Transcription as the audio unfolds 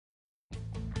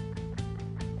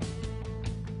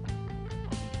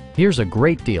Here's a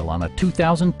great deal on a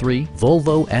 2003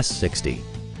 Volvo S60.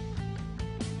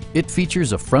 It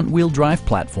features a front-wheel drive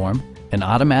platform, an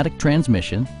automatic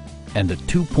transmission, and a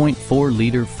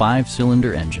 2.4-liter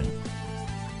 5-cylinder engine.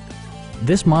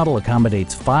 This model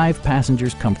accommodates 5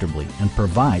 passengers comfortably and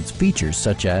provides features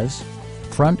such as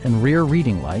front and rear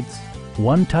reading lights,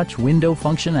 one-touch window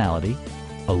functionality,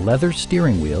 a leather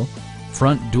steering wheel,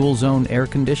 front dual-zone air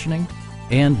conditioning,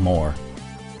 and more.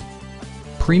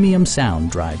 Premium sound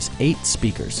drives 8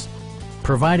 speakers,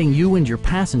 providing you and your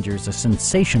passengers a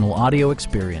sensational audio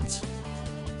experience.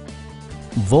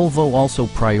 Volvo also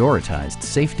prioritized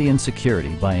safety and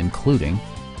security by including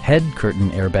head curtain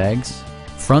airbags,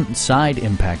 front and side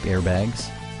impact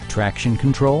airbags, traction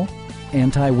control,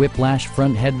 anti-whiplash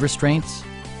front head restraints,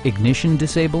 ignition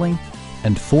disabling,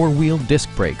 and 4-wheel disc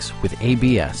brakes with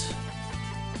ABS.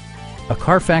 A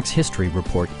Carfax history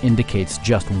report indicates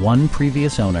just one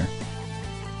previous owner.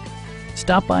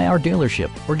 Stop by our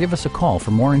dealership or give us a call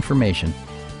for more information.